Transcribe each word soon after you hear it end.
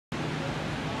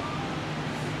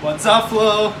What's up,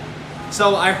 Flo?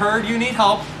 So I heard you need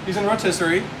help using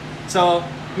rotisserie. So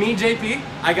me, JP,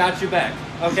 I got you back.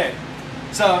 Okay.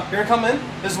 So you're gonna come in.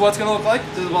 This is what it's gonna look like.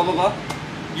 This is blah blah blah.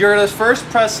 You're gonna first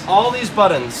press all these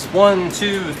buttons. 1,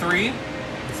 2, 3,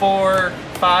 4,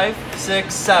 5,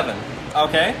 6, 7.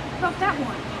 Okay. About that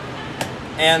one.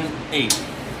 And 8.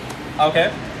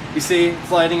 Okay. You see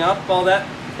it's lighting up, all that,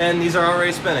 and these are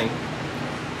already spinning.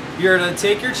 You're gonna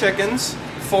take your chickens,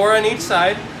 4 on each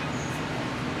side.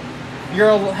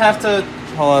 You'll have to,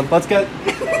 hold on, let's get,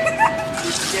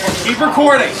 keep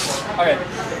recording. Okay,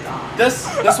 this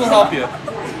will help you.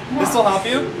 This will help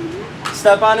you.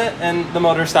 Step on it and the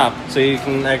motor stop, so you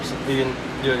can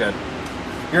do it good.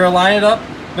 You're gonna line it up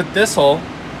with this hole.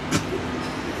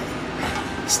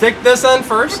 Stick this end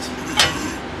first,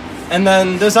 and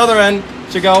then this other end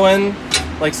should go in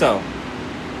like so.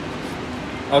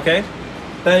 Okay,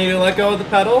 then you let go of the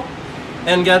pedal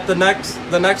and get the next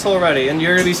hole ready, and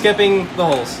you're gonna be skipping the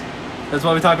holes. That's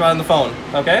what we talked about on the phone.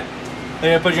 Okay, then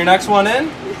you're gonna put your next one in,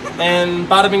 and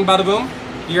bada bing bada boom,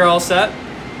 you're all set.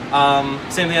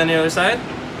 Same thing on the other side.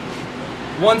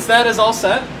 Once that is all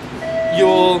set,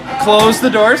 you'll close the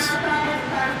doors,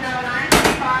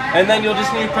 and then you'll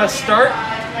just need to press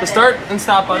the start and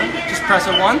stop button. Just press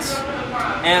it once,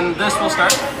 and this will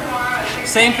start.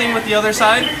 Same thing with the other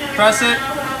side. Press it,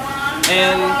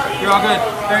 and you're all good.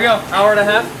 There you go. Hour and a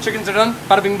half. Chickens are done.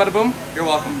 Bada bing, bada boom. You're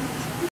welcome.